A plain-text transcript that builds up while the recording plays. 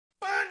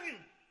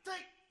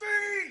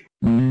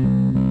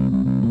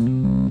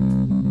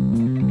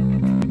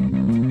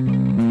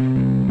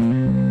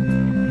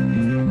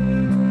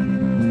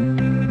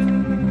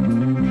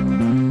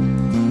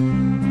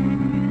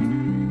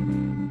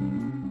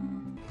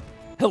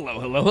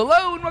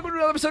Hello, and welcome to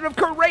another episode of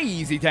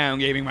Crazy Town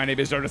Gaming. My name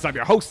is Jonaas, I'm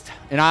your host,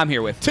 and I'm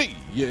here with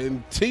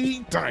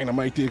TNT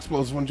Dinomight, the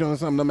explosive one.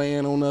 Jonas, I'm the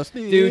man on us.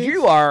 Dude,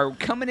 you are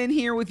coming in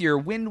here with your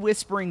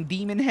wind-whispering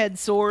demon head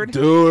sword.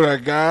 Dude, I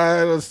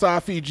got a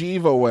Safi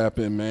Jiva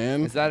weapon,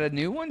 man. Is that a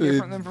new one,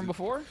 different than from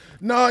before?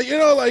 No, you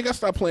know, like, I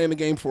stopped playing the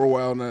game for a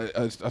while, and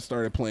I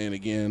started playing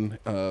again,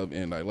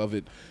 and I love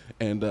it.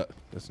 And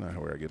that's not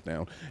where I get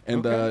down.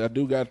 And I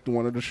do got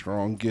one of the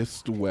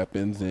strongest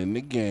weapons in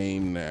the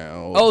game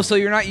now. Oh, so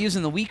you're not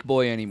using the weak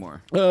boy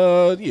anymore?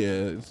 Yeah,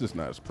 it's just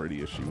not as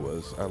pretty as she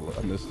was. I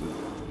missed it.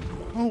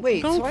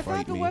 Wait, so I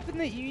thought the weapon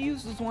that you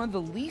used was one of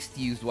the least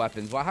used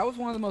weapons. Well, how was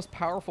one of the most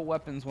powerful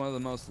weapons one of the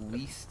most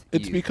least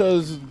It's used?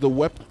 because the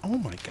weapon... Oh,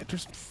 my God.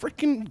 There's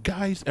freaking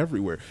guys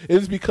everywhere.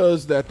 It's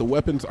because that the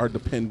weapons are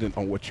dependent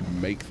on what you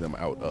make them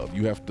out of.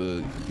 You have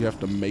to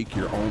make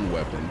your own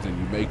weapons, and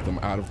you make them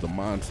out of the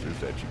monsters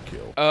that you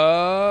kill.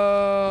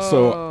 Oh.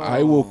 So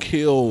I will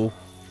kill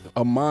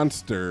a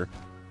monster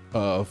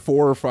 4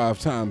 or 5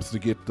 times to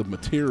get the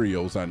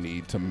materials I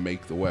need to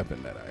make the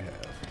weapon that I have.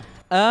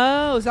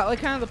 Oh, is that like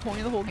kind of the point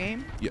of the whole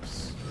game?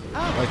 Yes.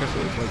 Oh. Like I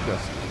said, it's like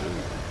Destiny.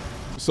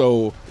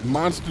 So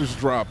monsters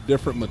drop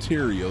different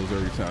materials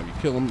every time you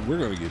kill them. We're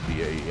gonna get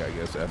BAE, I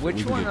guess. After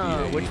Which one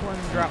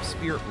drops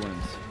spirit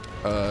blooms?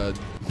 One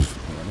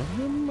of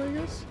them, I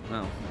guess.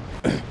 Oh.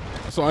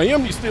 So I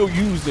am still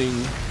using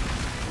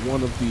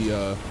one of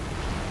the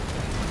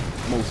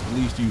most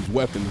least used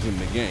weapons in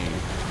the game,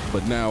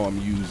 but now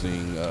I'm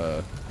using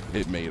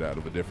it made out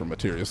of a different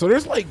material. So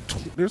there's like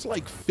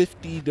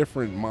 50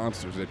 different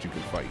monsters that you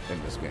can fight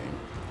in this game.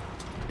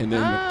 And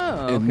then,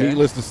 and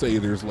needless to say,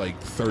 there's like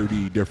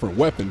 30 different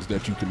weapons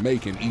that you can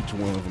make, and each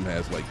one of them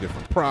has like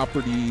different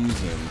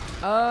properties.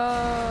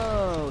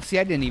 And see,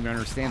 I didn't even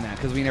understand that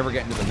because we never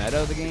get into the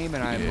meta of the game,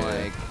 and I'm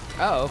like,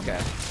 oh,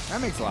 okay,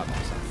 that makes a lot more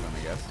sense then,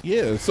 I guess.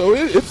 Yeah, so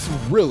it's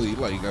really,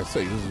 like I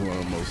say, this is one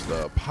of the most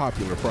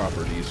popular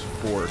properties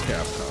for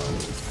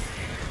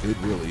Capcom. It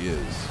really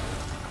is.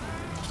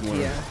 It's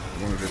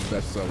one of their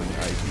best-selling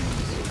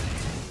IPs.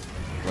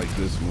 Like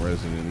this and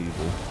Resident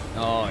Evil.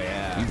 Oh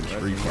yeah. Even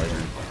Street Fighter.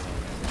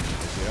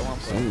 Dude, I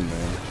want to soon,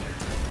 man.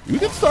 We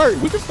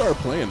could start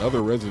playing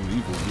other Resident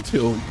Evils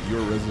until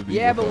your Resident Evil.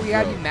 Yeah, but we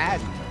gotta do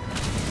Madden.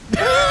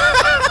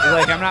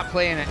 Like, I'm not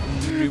playing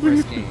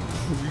numerous games.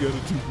 We gotta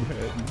do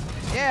Madden.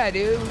 Yeah,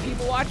 dude,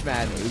 people watch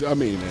Madden. I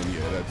mean, and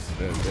yeah, that's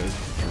true.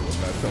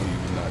 I'm not telling you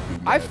to not do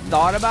Madden. I've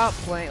thought about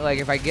playing, like,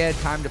 if I get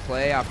time to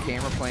play off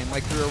camera, playing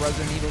like through a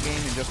Resident Evil game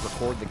and just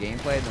record the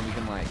gameplay, and then we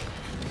can like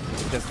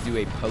just do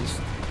a post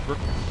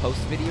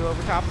video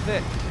over top of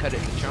it, cut it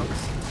into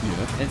chunks,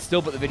 and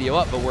still put the video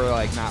up, but we're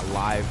like not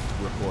live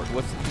record.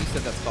 You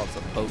said that's called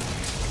a post?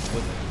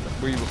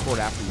 Where you record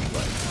after you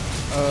play?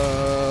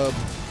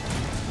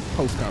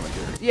 Post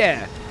commentary.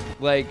 Yeah,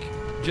 like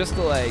just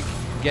to like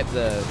get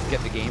the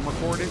game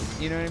recorded.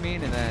 You know what I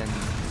mean? And then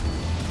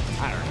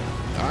I don't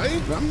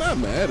know. I'm not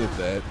mad at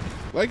that.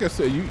 Like I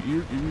said,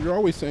 you're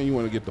always saying you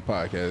want to get the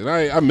podcast, and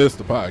I miss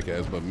the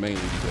podcast, but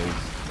mainly because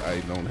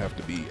I don't have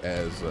to be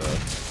as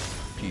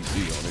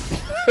PC on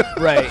it.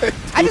 Right.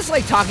 I just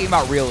like talking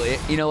about real,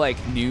 like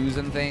news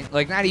and things.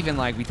 Like not even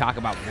like we talk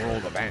about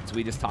world events.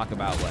 We just talk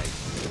about like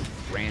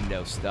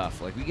rando stuff.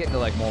 Like we get into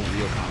like more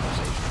real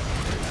conversation.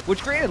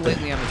 Which granted,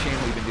 lately on the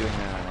channel we've been doing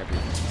that on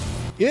everything.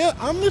 Yeah,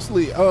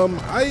 honestly,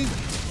 I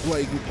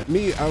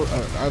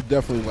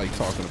definitely like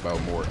talking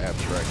about more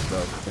abstract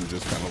stuff and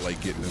just kind of like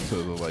getting into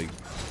the like.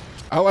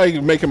 I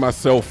like making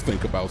myself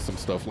think about some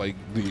stuff, like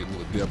the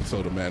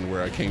episode of Madden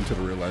where I came to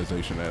the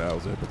realization that I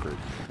was a hypocrite.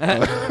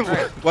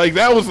 Like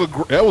that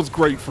was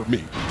great for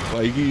me.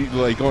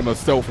 Like on a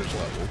selfish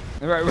level.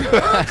 Right.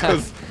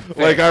 Because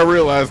like I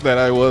realized that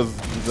I was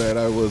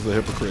a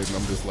hypocrite, and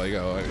I'm just like,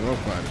 oh,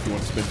 fine. If you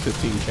want to spend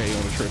 $15K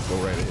on a trip, go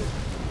right ahead.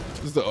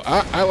 So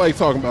I like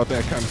talking about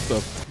that kind of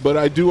stuff, but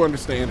I do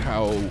understand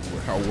how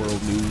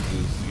world news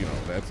is,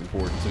 that's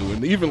important too.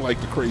 And even like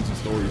the crazy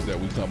stories that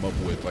we come up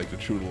with, like the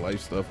true to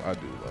life stuff, I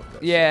do love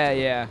that.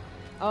 Yeah.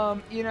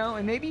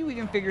 And maybe we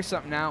can figure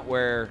something out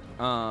where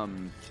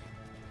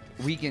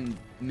we can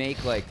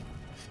make like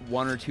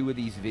 1 or 2 of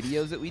these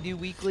videos that we do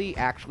weekly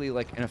actually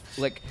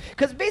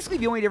because basically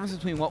the only difference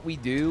between what we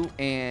do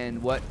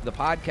and what the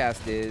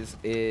podcast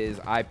is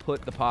I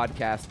put the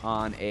podcast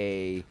on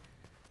a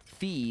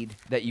feed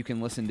that you can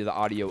listen to the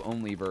audio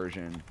only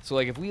version. So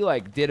like if we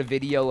like did a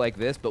video like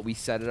this but we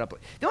set it up,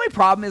 the only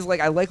problem is like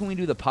I like when we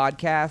do the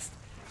podcast,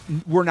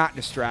 we're not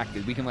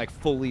distracted. We can like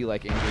fully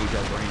like engage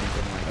our brains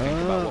and like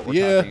think about what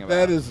we're talking about.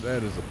 that is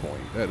a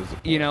point.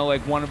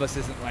 Like one of us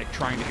isn't like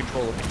trying to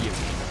control a video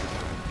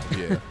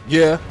game.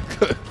 Yeah.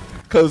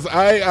 Because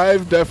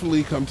I've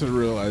definitely come to the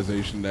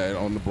realization that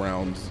on the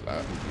Browns,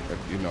 I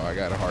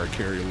got a hard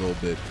carry a little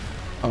bit.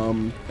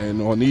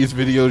 And on these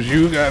videos,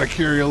 you gotta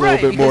carry a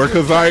little bit more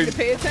because I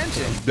pay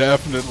attention.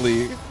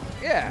 Definitely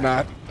Yeah.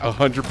 Not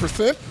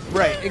 100%.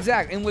 Right,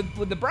 exactly. And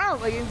with the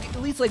Browns, like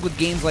at least like with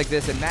games like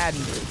this and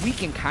Madden, we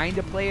can kind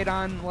of play it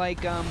on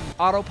like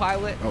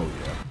autopilot. Oh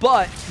yeah.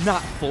 But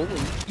not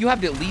fully. You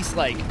have to at least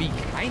like be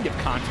kind of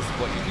conscious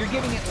of what you're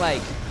giving it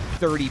like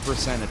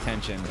 30%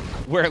 attention,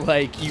 where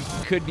like you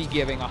could be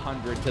giving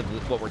 100 to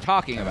what we're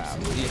talking about.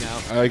 You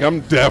know. Like I'm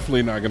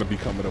definitely not gonna be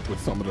coming up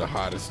with some of the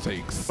hottest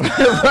takes.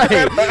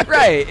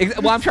 right.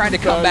 Well, I'm trying to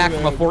come back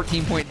from a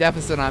 14-point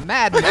deficit on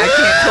Madden. I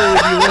can't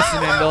totally be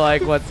listening to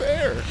like what's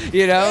fair.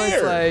 You know, fair.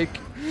 it's like.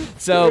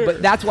 So,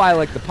 but that's why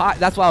like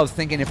that's why I was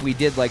thinking if we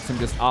did like some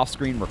just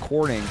off-screen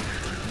recording,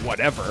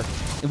 whatever,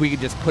 and we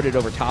could just put it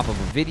over top of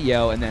a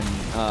video and then.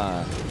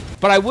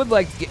 But I would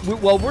like to get,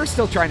 well, we're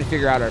still trying to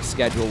figure out our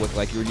schedule with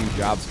like your new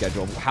job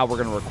schedule, how we're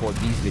going to record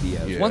these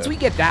videos. Yeah. Once we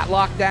get that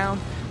locked down,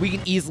 we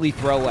can easily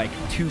throw like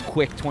 2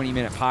 quick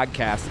 20-minute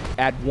podcasts,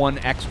 add 1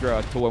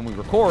 extra to when we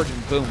record,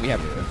 and boom, we have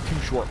 2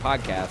 short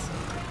podcasts.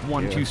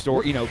 1-2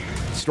 story, you know,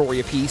 story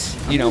a piece.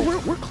 You know,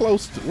 we're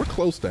close to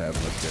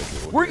having a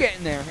schedule. We're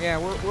getting there. Yeah,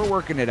 we're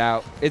working it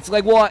out. It's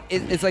like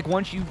it's like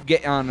once you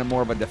get on a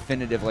more of a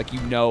definitive, like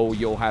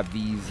you'll have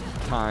these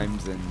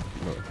times and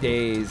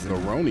days. The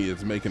Roni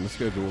is making the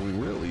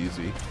scheduling real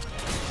easy.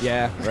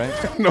 Yeah,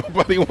 right.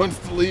 Nobody wants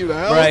to leave the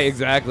house. Right,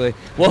 exactly.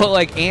 Well,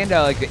 like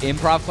like the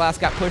improv class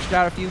got pushed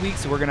out a few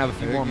weeks, so we're gonna have a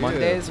few more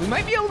Mondays. We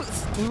might be able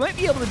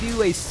to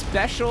do a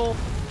special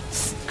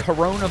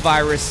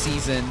coronavirus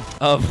season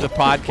of the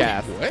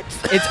podcast.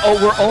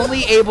 What? We're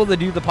only able to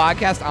do the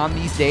podcast on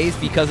these days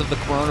because of the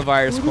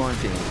coronavirus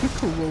quarantine. The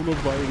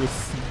coronavirus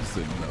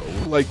season,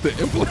 though, like the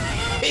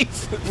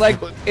implications. Like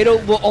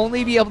we'll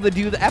only be able to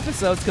do the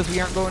episodes because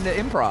we aren't going to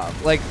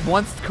improv. Like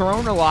once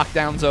Corona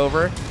lockdown's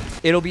over,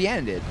 it'll be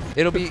ended.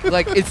 It'll be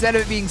like instead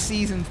of it being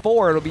season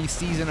 4, it'll be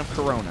season of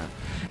Corona.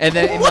 And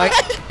then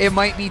it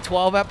might be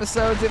 12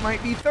 episodes. It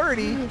might be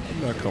 30. I'm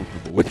not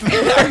comfortable with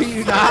that. Are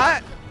you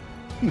not?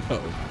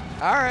 No.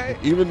 All right.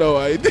 Even though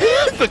I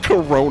did the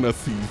Corona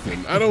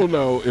season, I don't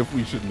know if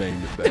we should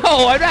name it that.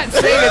 No, I'm not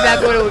saying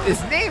that's what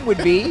its name would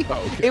be.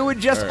 Okay. It would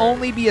just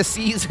only be a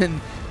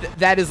season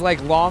that is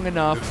like long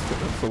enough.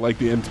 So like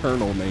the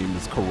internal name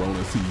is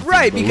Corona season.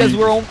 Right, because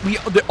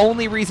the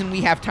only reason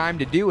we have time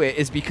to do it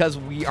is because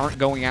we aren't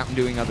going out and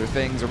doing other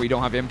things, or we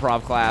don't have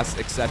improv class,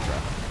 etc.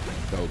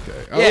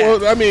 Okay. Yeah.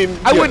 Well, I mean,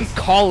 I wouldn't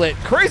call it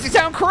Crazy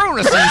Town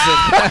Corona season.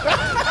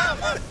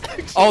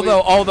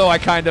 although I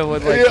kind of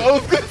would like. Yeah, I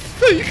was gonna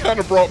say you kind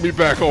of brought me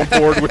back on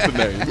board with the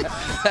name.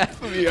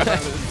 To be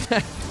honest.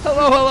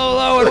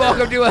 Hello, and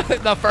welcome to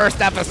the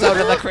first episode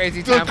of the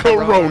Crazy Town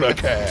Corona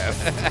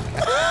Cast.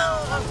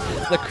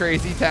 The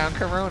Crazy Town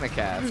Corona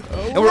Cast.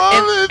 And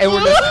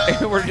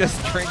we're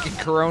just drinking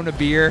Corona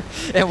beer,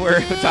 and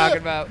we're talking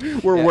about.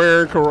 We're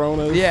wearing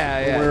Coronas.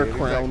 Yeah. We're wearing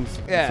crowns,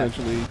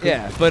 essentially.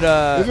 Yeah, but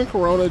isn't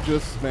Corona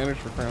just Spanish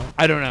for crown?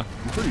 I don't know.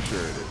 I'm pretty sure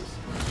it is.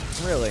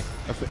 Really?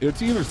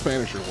 It's either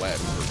Spanish or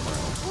Latin for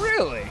crown.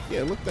 Really?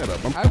 Yeah, look that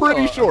up. I'm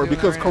pretty sure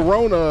because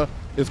Corona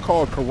is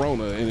called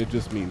Corona, and it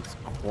just means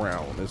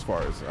crown, as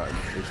far as I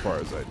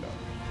know.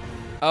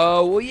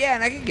 Oh well, yeah,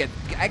 and I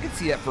could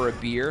see that for a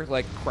beer,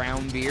 like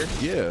crown beer.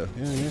 Yeah.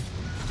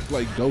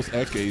 Like Dos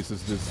Equis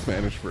is just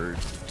Spanish for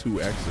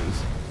 2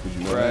 X's. Did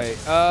you know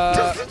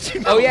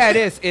that? Oh yeah, it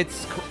is.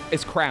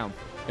 It's crown.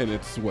 And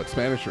it's what,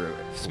 Spanish or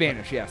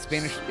Spanish? Yeah,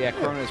 Spanish. Yeah,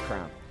 Corona is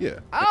crown. Yeah.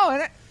 Oh,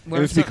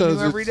 and it's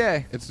because every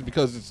day. It's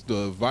because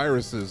the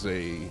virus is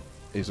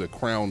a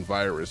crown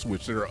virus,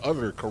 which there are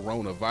other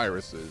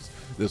coronaviruses.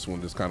 This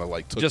one just kind of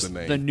like took just the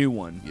name. the new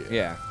one.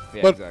 Yeah,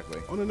 but exactly.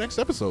 On the next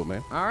episode,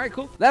 man. All right,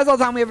 cool. That's all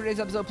the time we have for today's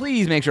episode.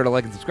 Please make sure to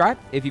like and subscribe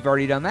if you've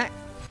already done that.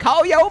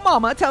 Call your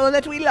mama, tell her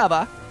that we love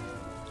her.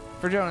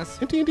 For Jonas.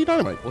 And TNT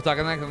Dynamite. We'll talk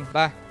in the next one.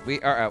 Bye.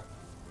 We are out.